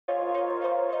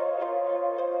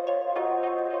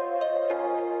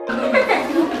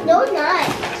No, not.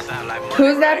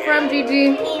 Who's that from,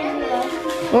 Gigi?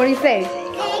 What do you say? Thank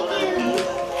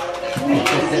you.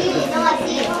 No, I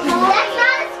see it. That's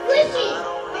not a squishy.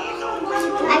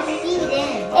 I see it.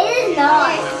 It is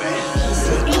not.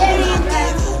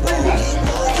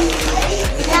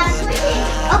 It's not squishy.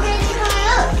 Okay, it's coming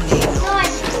up.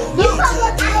 No, you come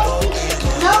look. I don't see it.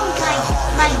 No,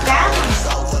 my grandma.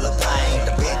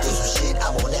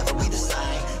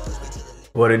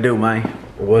 What it do, man?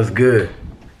 What's good?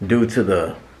 Due to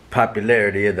the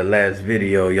popularity of the last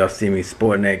video, y'all see me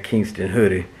sporting that Kingston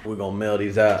hoodie. We're gonna mail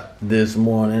these out this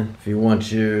morning. If you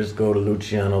want yours, go to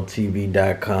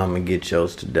Lucianotv.com and get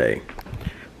yours today.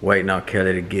 Waiting on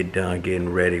Kelly to get done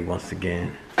getting ready once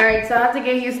again. Alright, so I have to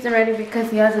get Houston ready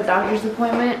because he has a doctor's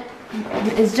appointment.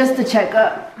 It's just a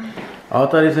checkup. Oh, I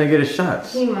thought he was gonna get his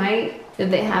shots. He might, if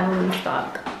they have them in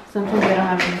stock. Sometimes they don't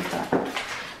have them in stock.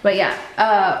 But yeah,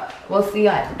 we'll see you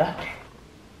at the doctor.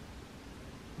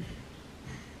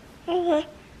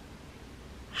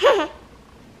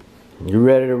 You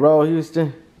ready to roll,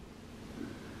 Houston?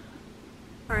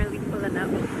 Currently pulling up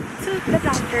to the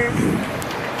doctor.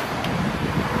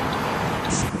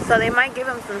 So they might give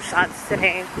him some shots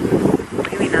today.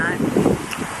 Maybe not.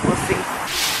 We'll see.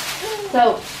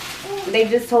 So they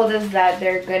just told us that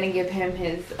they're gonna give him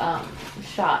his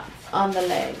shots on the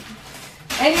leg.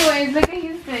 Anyways, look at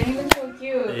Houston. He looks so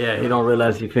cute. Yeah, he don't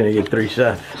realize he finna get 3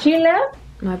 shots. She left?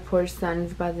 My poor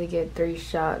son's about to get 3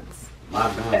 shots. My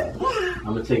bad. I'm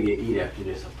gonna take you to eat after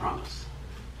this, I promise.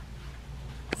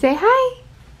 Say hi.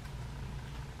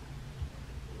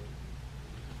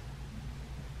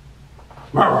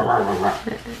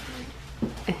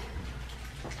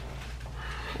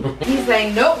 He's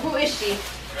like, nope, who is she?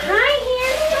 Hi,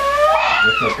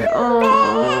 It's okay.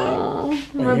 oh,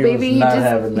 my baby, he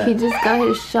just got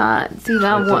his shots. He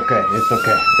got one. Okay, it's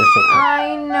okay, it's okay.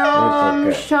 I know,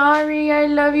 It's I'm sorry. I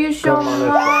love you so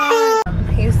much.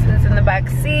 Houston's in the back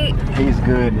seat. He's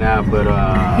good now, but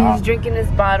He's drinking his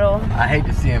bottle. I hate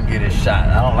to see him get his shot.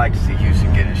 I don't like to see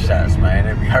Houston get his shots, man.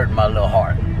 It be hurting my little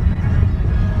heart.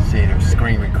 Seeing him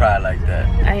scream and cry like that.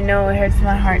 I know, it hurts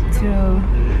my heart too.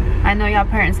 I know y'all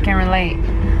parents can relate.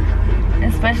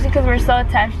 Especially because we're so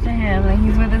attached to him. Like,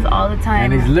 he's with us all the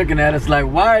time. And he's looking at us like,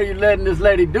 why are you letting this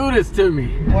lady do this to me?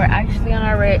 We're actually on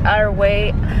our way.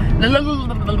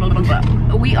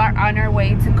 We are on our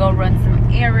way to go run some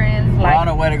errands. We're on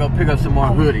our way to go pick up some more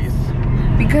hoodies.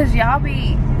 Because y'all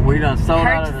be We done sold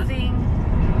out of this. purchasing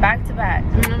back to back.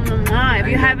 If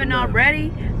you haven't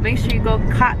already, make sure you go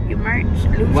cop your merch.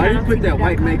 Why do you put that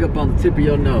white makeup on the tip of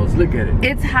your nose? Look at it.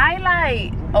 It's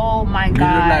highlight. Oh my You look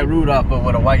god. like Rudolph, but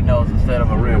with a white nose instead of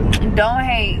a red one. Don't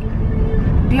hate.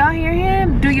 Do y'all hear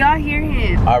him? Do y'all hear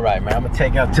him? All right, man. I'm gonna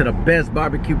take y'all to the best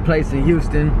barbecue place in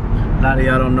Houston. A lot of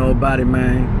y'all don't know about it,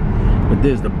 man. But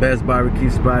this is the best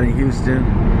barbecue spot in Houston.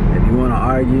 If you wanna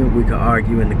argue, we can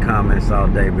argue in the comments all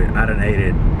day. But I done ate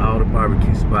at all the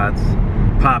barbecue spots.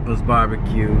 Papa's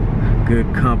Barbecue,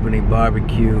 Good Company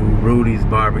Barbecue, Rudy's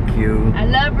Barbecue. I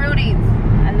love Rudy's.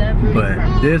 I love Rudy's.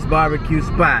 But this barbecue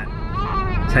spot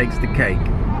takes the cake.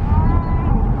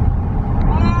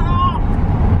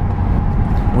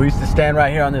 We used to stand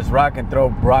right here on this rock and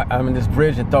this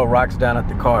bridge and throw rocks down at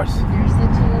the cars. You're such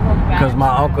a little brat. Because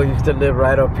my uncle used to live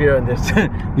right up here, and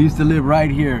he used to live right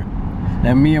here.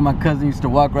 And me and my cousin used to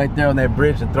walk right there on that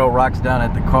bridge and throw rocks down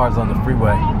at the cars on the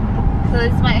freeway. So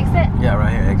this is my exit? Yeah,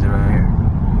 right here, exit right here.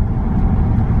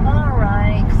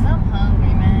 Alright, because I'm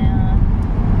hungry, man.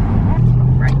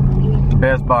 Right.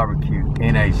 Best barbecue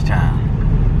in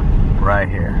H-Town. Right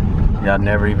here. Y'all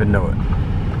never even knew it.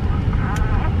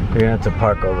 We're gonna have to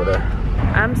park over there.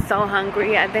 I'm so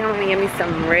hungry. I think I'm gonna get me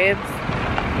some ribs.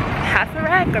 Half a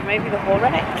rack or maybe the whole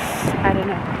rack. I don't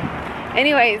know.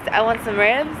 Anyways, I want some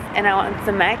ribs and I want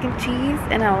some mac and cheese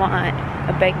and I want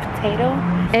a baked potato.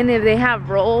 And if they have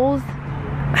rolls,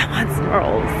 I want some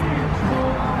rolls.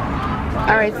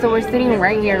 Alright, so we're sitting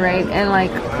right here, right? And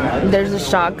like, there's a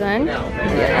shotgun,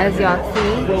 as y'all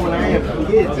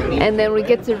see. And then we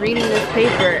get to reading this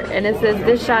paper. And it says,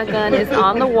 this shotgun is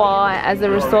on the wall as a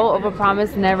result of a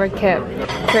promise never kept.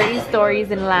 Pretty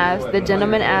stories and laughs. The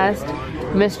gentleman asked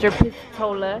Mr.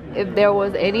 Pistola if there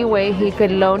was any way he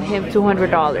could loan him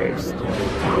 $200.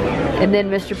 And then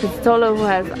Mr. Pistola, who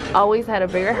has always had a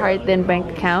bigger heart than bank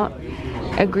account,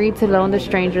 agreed to loan the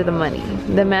stranger the money.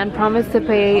 The man promised to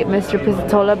pay Mr.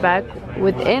 Pistola back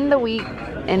within the week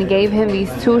and gave him these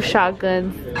 2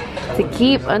 shotguns to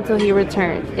keep until he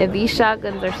returned. If these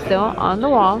shotguns are still on the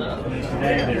wall,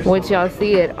 which y'all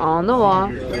see it on the wall,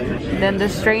 then the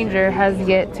stranger has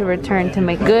yet to return to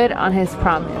make good on his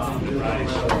promise.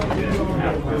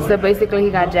 So basically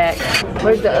he got jacked.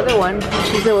 Where's the other one?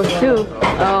 She said it was 2.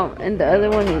 Oh, and the other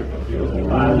one is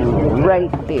right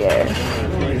there.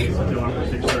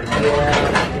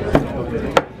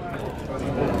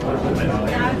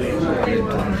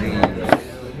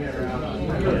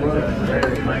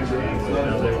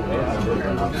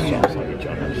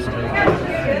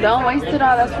 Don't waste it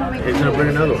all, that's for me. He's gonna bring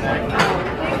another one.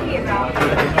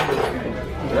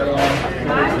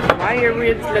 Why your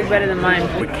ribs look better than mine?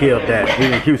 We killed that. We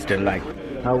in Houston, like,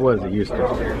 how was it, Houston?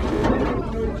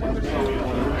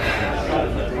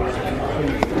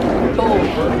 Oh,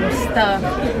 stuff.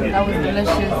 That was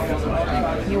delicious.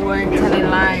 You weren't telling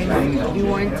lies. You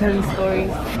weren't telling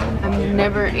stories. I've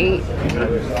never ate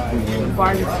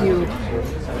barbecue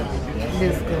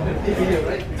this good.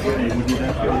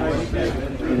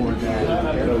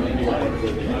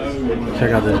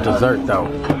 Check out the dessert though.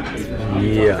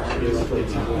 Yeah.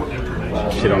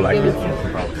 She don't like it.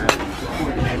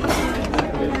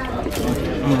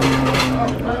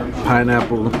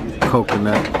 Pineapple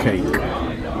coconut cake.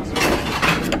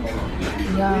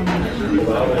 Yum.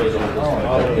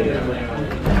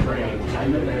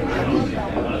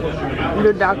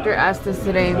 The doctor asked us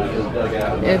today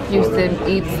if Houston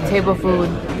eats table food.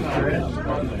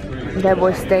 That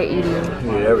boy stay eating.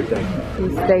 Yeah, everything. He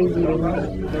stays eating.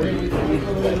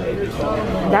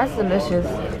 That's delicious.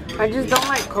 I just don't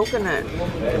like coconut.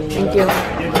 Thank you.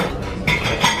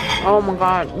 Oh my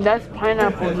god, that's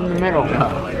pineapple in the middle.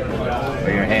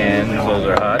 For your hands, those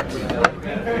are hot.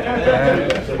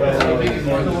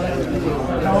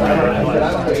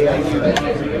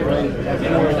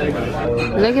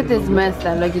 Look at this mess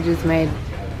that Lucky just made.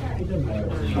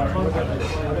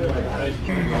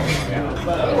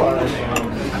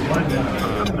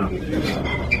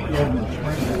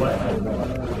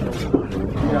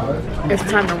 It's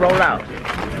time to roll out.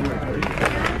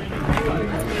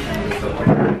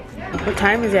 What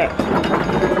time is it?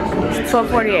 It's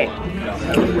 12:48.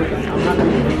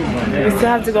 We still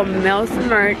have to go mail some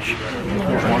merch.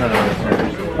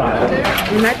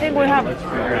 And I think we have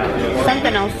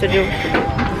something else to do.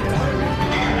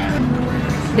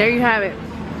 There you have it.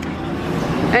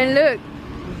 And look,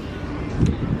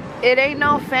 it ain't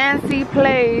no fancy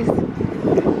place.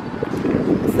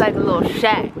 It's like a little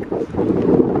shack.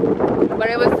 But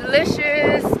it was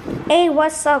delicious. Hey,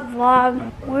 what's up,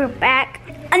 vlog? We're back.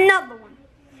 Another one.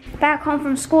 Back home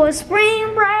from school. It's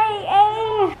spring break.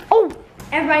 Hey. Oh,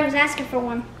 everybody was asking for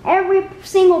one. Every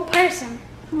single person.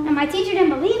 And my teacher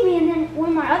didn't believe me. And then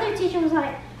when my other teacher was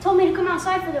like, told me to come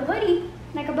outside for the hoodie,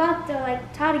 like about the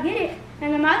how to get it.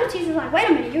 And then my other teacher was like, wait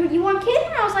a minute, you weren't kidding?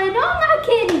 And I was like, no, I'm not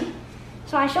kidding.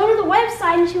 So I showed her the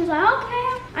website and she was like,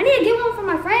 okay, I need to get one for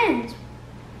my friends.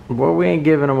 Well, we ain't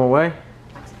giving them away.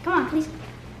 Come on, please.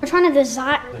 We're trying to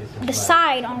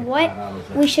decide on what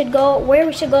we should go, where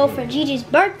we should go for Gigi's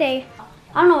birthday.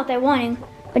 I don't know what they're wanting,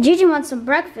 but Gigi wants some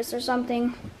breakfast or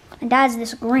something, and Dad's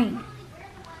disagreeing.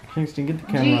 Kingston, get the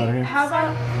camera out of here. How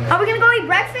about, are we gonna go eat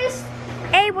breakfast?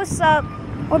 Hey, what's up?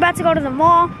 We're about to go to the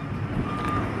mall.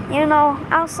 You know,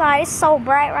 outside, it's so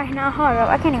bright right now. Hold up,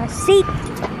 I can't even see.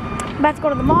 About to go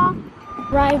to the mall.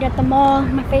 Arrived at the mall.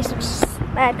 My face looks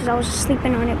bad because I was just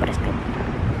sleeping on it, but it's good.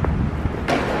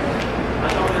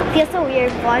 Feels so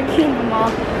weird vlogging in the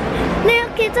mall.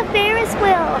 Look, it's a Ferris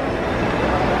wheel.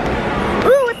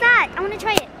 Ooh, what's that? I want to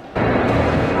try it.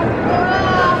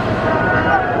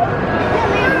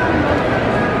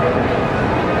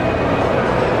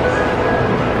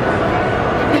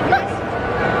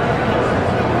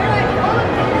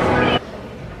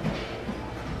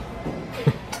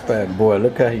 Bad boy,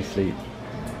 look how he sleep.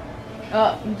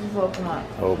 Oh, you just woke him up.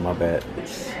 Oh, my bad.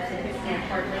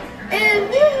 And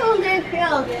this one they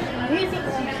feel music.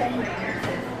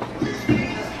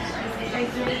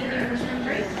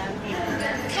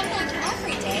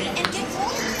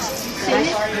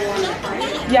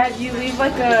 Yeah, if you leave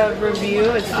like a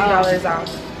review, it's $2 off.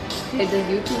 It's a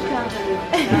YouTube channel.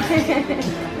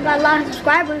 Got a lot of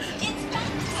subscribers.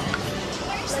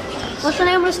 What's the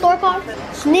name of the store called?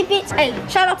 Snippets. Hey,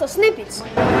 shout out to Snippets.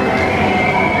 Wait,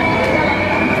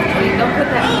 don't put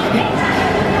that.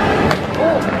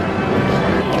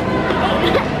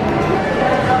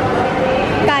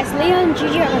 Guys, Leo and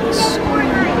Gigi are like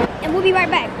screaming. And we'll be right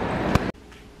back.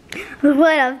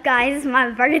 What up, guys? It's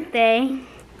my birthday.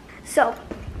 So,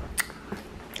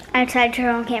 I decided to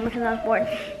turn on camera because I was bored.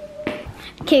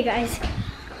 Okay, guys.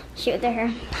 Shoot, they're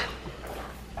here.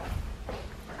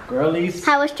 Girlies.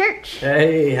 How was church?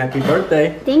 Hey, happy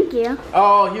birthday. Thank you.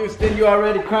 Oh, Houston, you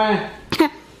already crying?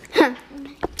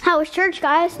 How was church,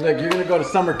 guys? Look, you're gonna go to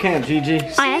summer camp, Gigi.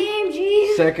 I am.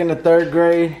 Second to third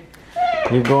grade.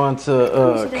 You're going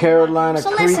to Carolina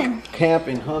So Creek listen. Camp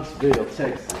in Huntsville,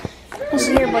 Texas.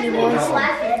 Listen here, buddy boys.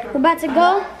 We're about to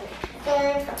go.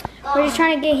 We're just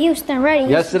trying to get Houston ready.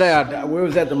 Yesterday, we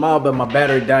was at the mall, but my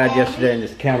battery died yesterday in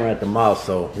this camera at the mall,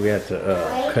 so we had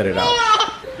to cut it out.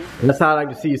 That's how I like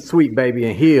to see you, sweet baby,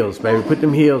 in heels, baby. Put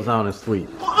them heels on and sweet.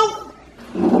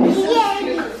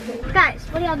 Guys,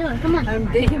 what are y'all doing? Come on.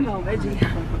 I'm digging my wedgie.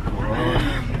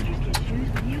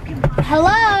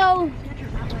 Hello.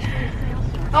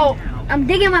 Oh, I'm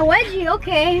digging my wedgie.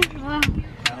 Okay. You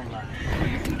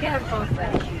can't post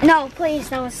that. No, please.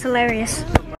 That was hilarious.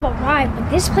 Alright, but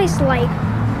this place is like,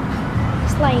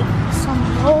 it's like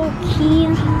some low key.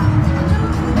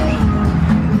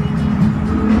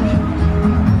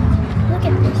 Look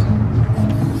at this.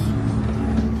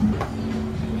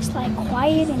 It's like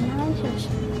quiet and nice.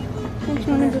 Don't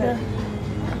you want to do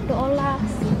the hola?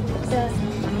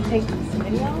 Take this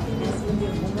video.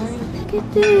 Look at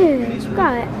this. We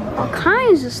got all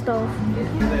kinds of stuff.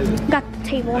 Got the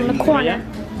table in the corner.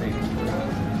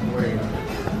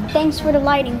 Thanks for the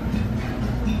lighting.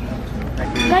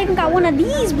 I even got one of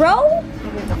these, bro.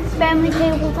 Family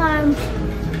table time.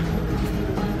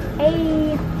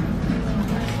 Hey.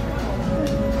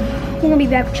 We're gonna be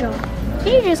back with y'all.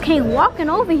 He just came walking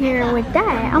over here with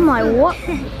that. I'm like, what?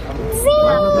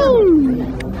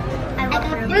 Zing! I got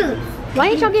fruit. Why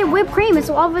didn't y'all get whipped cream? It's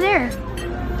over there.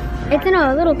 It's in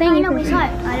a little thing. I know we saw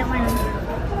it. I don't want to.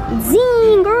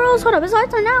 Zing, girls. Hold up, it's our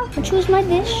turn now. Choose my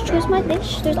dish. Choose my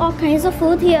dish. There's all kinds of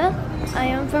food here. I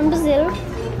am from Brazil.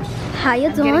 How you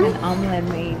Getting doing? an omelet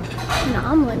made. An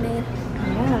omelet made.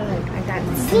 Yeah, I got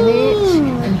spinach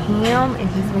and ham, and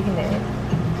he's making it.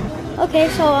 Okay,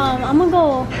 so I'm gonna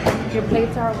go. Your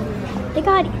plates are over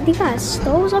here. They got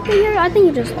stoves up in here. I think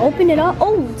you just open it up.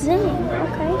 Oh, zing.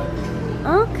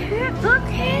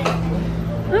 Okay.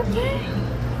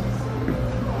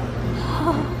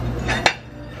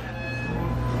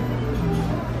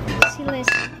 See,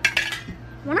 listen.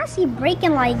 When I see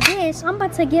breaking like this, I'm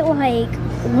about to get like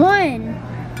one.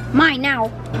 Mine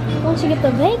now. Once you get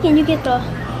the bacon, you get the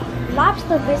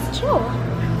lobster bisque too.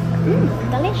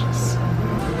 Delicious.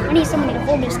 I need somebody to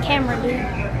hold this camera, dude.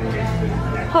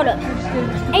 Hold up.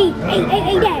 Hey,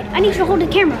 Dad. I need you to hold the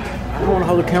camera. I don't want to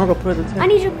hold the camera. Go put it at the table. I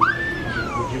need you. Would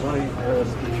you want to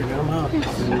spit your gum out?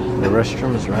 The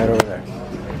restroom is right over there.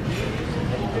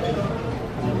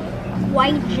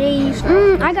 White J's.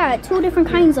 I got 2 different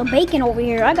kinds of bacon over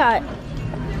here. I got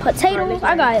potatoes.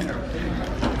 I got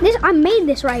this. I made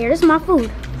this right here. This is my food.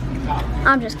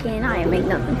 I'm just kidding. I ain't make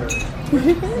nothing.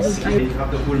 have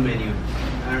the full menu.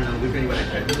 I don't know, we can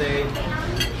try today.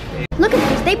 Look at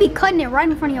this. They be cutting it right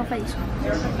in front of your face.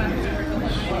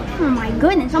 Oh my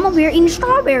goodness. I'm over here eating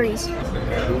strawberries. No,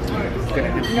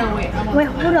 wait. I want Wait,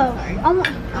 hold up. I want.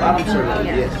 Bottom serve,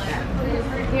 yes.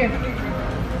 here.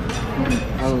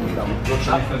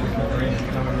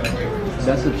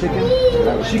 That's the chicken?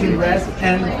 Chicken breast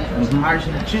and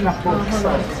Argentina pork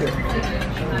sauce.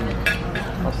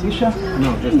 Salsicha? No,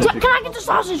 just the Can I get the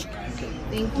sausage?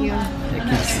 Thank you. I'll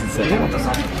get the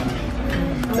sauce.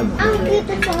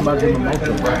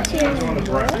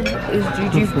 It's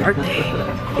Gigi's birthday.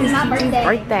 It's my birthday.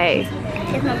 Birthday.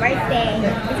 It's my birthday.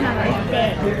 It's my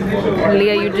birthday.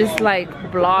 Leah, you just like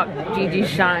blocked Gigi's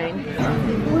shine.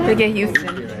 Look at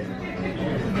Houston.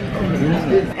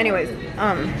 Anyways,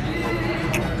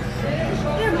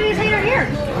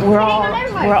 we're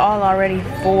all already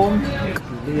full.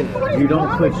 You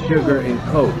don't put sugar in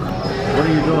Coke. What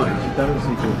are you doing?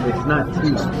 It's not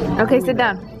tea. Okay, sit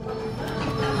down.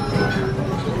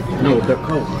 No, the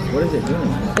Coke. What is it doing?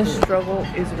 The struggle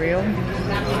is real.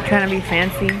 Trying to be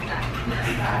fancy.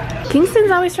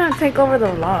 Kingston's always trying to take over the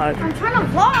vlog. I'm trying to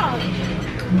vlog.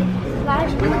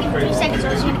 Guys, we're looking for 3 seconds.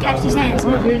 I was gonna catch these hands.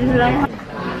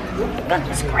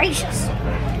 Goodness gracious. I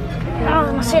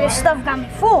don't want to say this stuff got me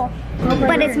full.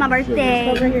 But it's my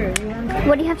birthday.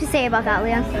 What do you have to say about that,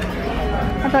 Leah?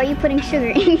 About you putting sugar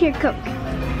in your Coke?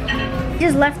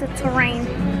 Just left the terrain.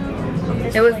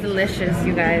 It was delicious,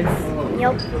 you guys.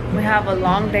 Yep. We have a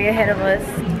long day ahead of us.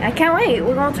 I can't wait.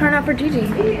 We're gonna turn out for Gigi.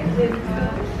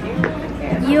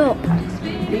 Yup.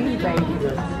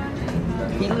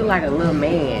 He looked like a little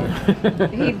man.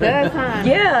 He does, huh?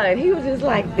 Yeah, and he was just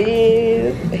like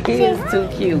this. He is too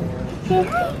cute.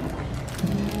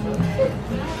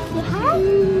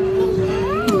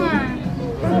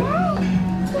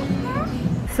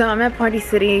 So I'm at Party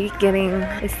City getting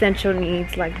essential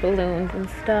needs like balloons and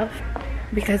stuff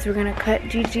because we're gonna cut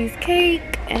Gigi's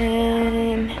cake,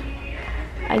 and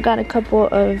I got a couple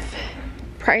of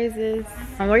prizes.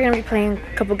 We're gonna be playing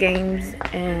a couple games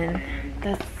and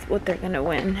that's what they're gonna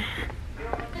win.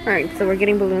 Alright, so we're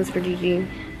getting balloons for Gigi.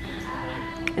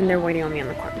 and they're waiting on me on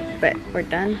the carpet. But we're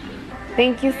done.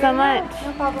 Thank you so much.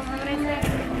 No problem. Have a nice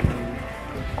day.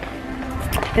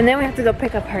 And then we have to go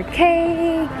pick up her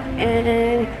cake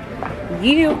and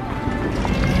you.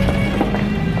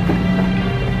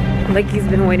 Lucky's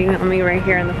been waiting on me right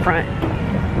here in the front.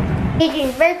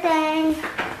 Gigi's birthday.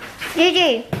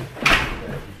 Gigi,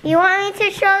 you want me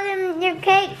to show them your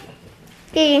cake?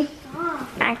 Gigi,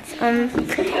 that's there's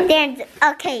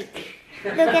a cake.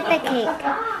 Look at the cake.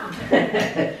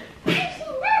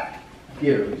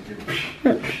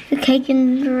 The cake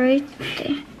in the right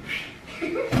there.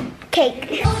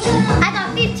 Cake. I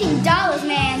got $15,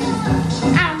 man.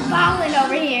 I'm balling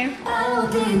over here.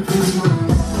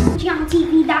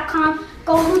 Lucianotv.com.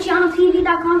 Go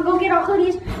Lucianotv.com. Go get our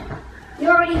hoodies. You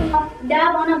already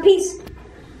dab on a piece.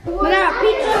 We got our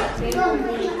pizza.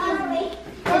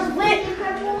 It's lit.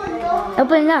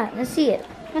 Open it up. Let's see it.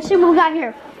 Let's see what we got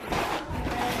here.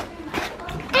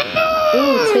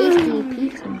 Ooh, tasty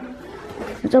pizza.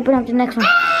 Let's open up the next one.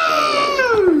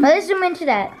 Let's zoom into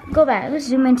that. Go back. Let's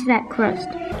zoom into that crust.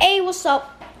 Hey, what's up?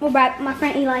 We're back. My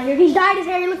friend Eli here. He dyed his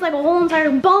hair. He looks like a whole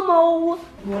entire bumbo.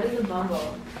 What is a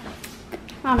bumbo?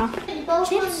 I don't know.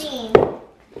 Chips.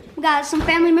 We got some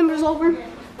family members over.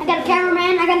 I got a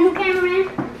cameraman. I got a new cameraman.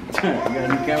 You got a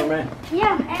new cameraman?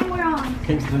 Yeah, and we're on.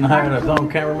 Kingston hired his own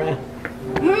cameraman.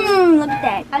 Look at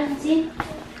that. As you can see,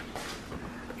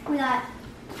 we got.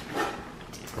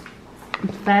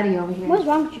 It's fatty over here. What's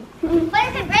wrong with you?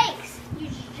 Where's the brakes? You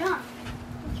just jump.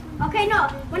 Okay, no.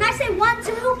 When I say 1,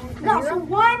 2, go. So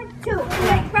 1, 2.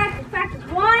 Okay, practice, practice.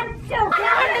 1, 2.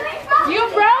 You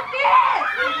broke it!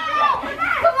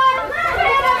 Come on.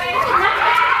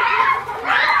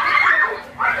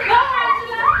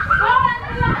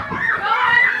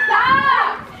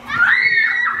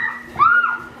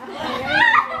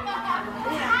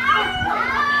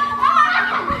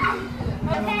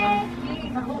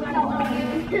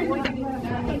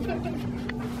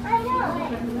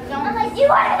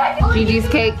 Gigi's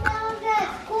cake.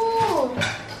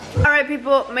 Alright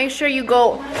people, make sure you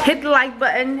go hit the like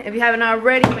button. If you haven't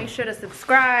already, make sure to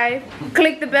subscribe.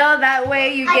 Click the bell, that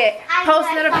way you get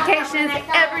post notifications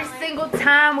every single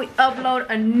time we upload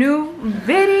a new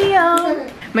video.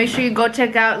 Make sure you go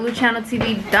check out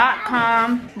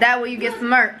Lucianotv.com. That way you get some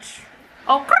merch.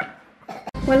 Okay.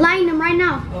 We're lighting them right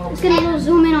now. Let's get a little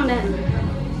zoom in on that.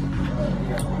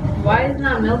 Why is it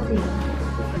not melting?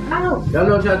 Y'all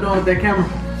know what y'all doing with that camera?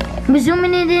 We're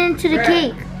zooming it into the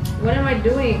cake. What am I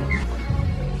doing?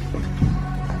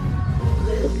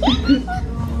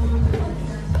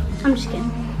 I'm just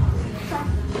kidding.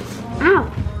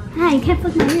 Ow. Ah, you can't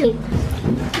fuck my ear.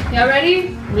 Y'all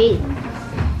ready? Wait.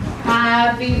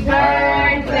 Happy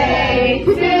birthday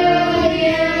to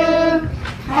you.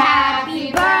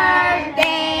 Happy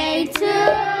birthday to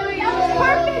you.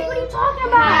 Perfect. What are you talking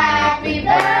about? Happy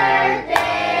birthday